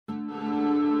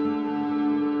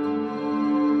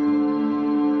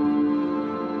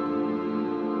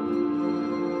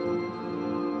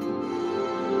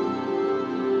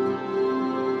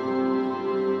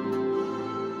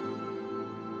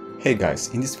Hey guys,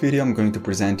 in this video I'm going to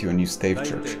present you a new Stave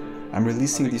Church. I'm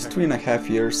releasing this 3.5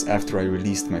 years after I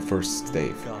released my first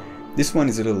Stave. This one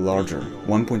is a little larger,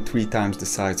 1.3 times the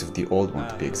size of the old one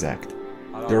to be exact.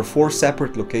 There are 4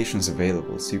 separate locations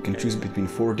available, so you can choose between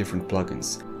 4 different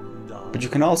plugins. But you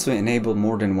can also enable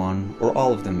more than one or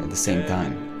all of them at the same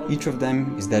time. Each of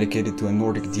them is dedicated to a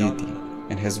Nordic deity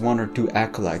and has 1 or 2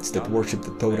 acolytes that worship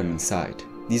the totem inside.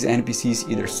 These NPCs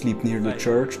either sleep near the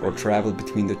church or travel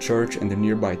between the church and the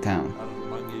nearby town.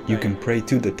 You can pray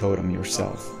to the totem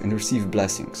yourself and receive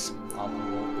blessings.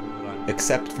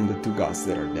 Except from the 2 gods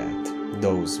that are dead.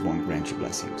 Those won't grant you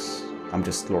blessings. I'm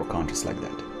just lore conscious like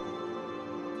that.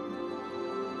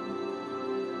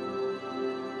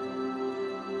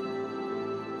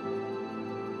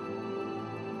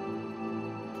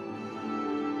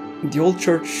 The old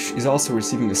church is also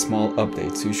receiving a small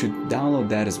update, so you should download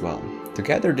that as well.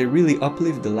 Together they really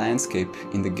uplift the landscape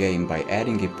in the game by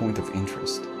adding a point of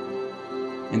interest.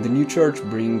 And the new church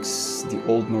brings the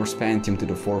Old Norse pantheon to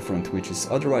the forefront, which is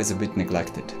otherwise a bit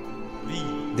neglected.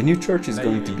 The new church is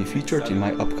going to be featured in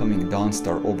my upcoming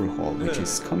Dawnstar overhaul, which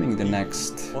is coming the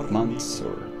next months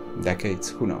or decades,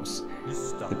 who knows.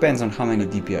 Depends on how many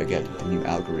DP I get with the new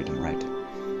algorithm, right?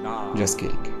 Just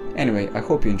kidding. Anyway, I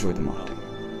hope you enjoyed the mod.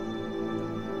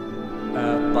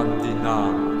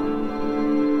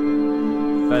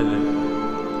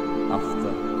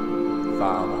 After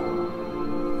Father.